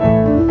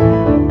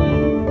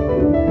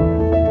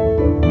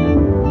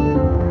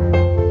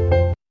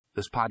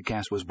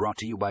podcast was brought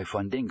to you by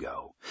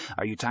Fundingo.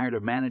 Are you tired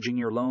of managing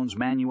your loans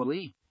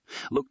manually?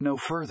 Look no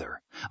further.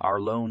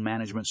 Our loan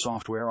management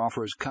software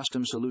offers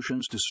custom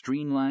solutions to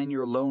streamline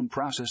your loan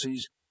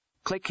processes.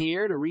 Click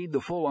here to read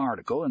the full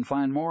article and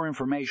find more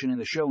information in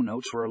the show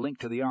notes for a link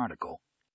to the article.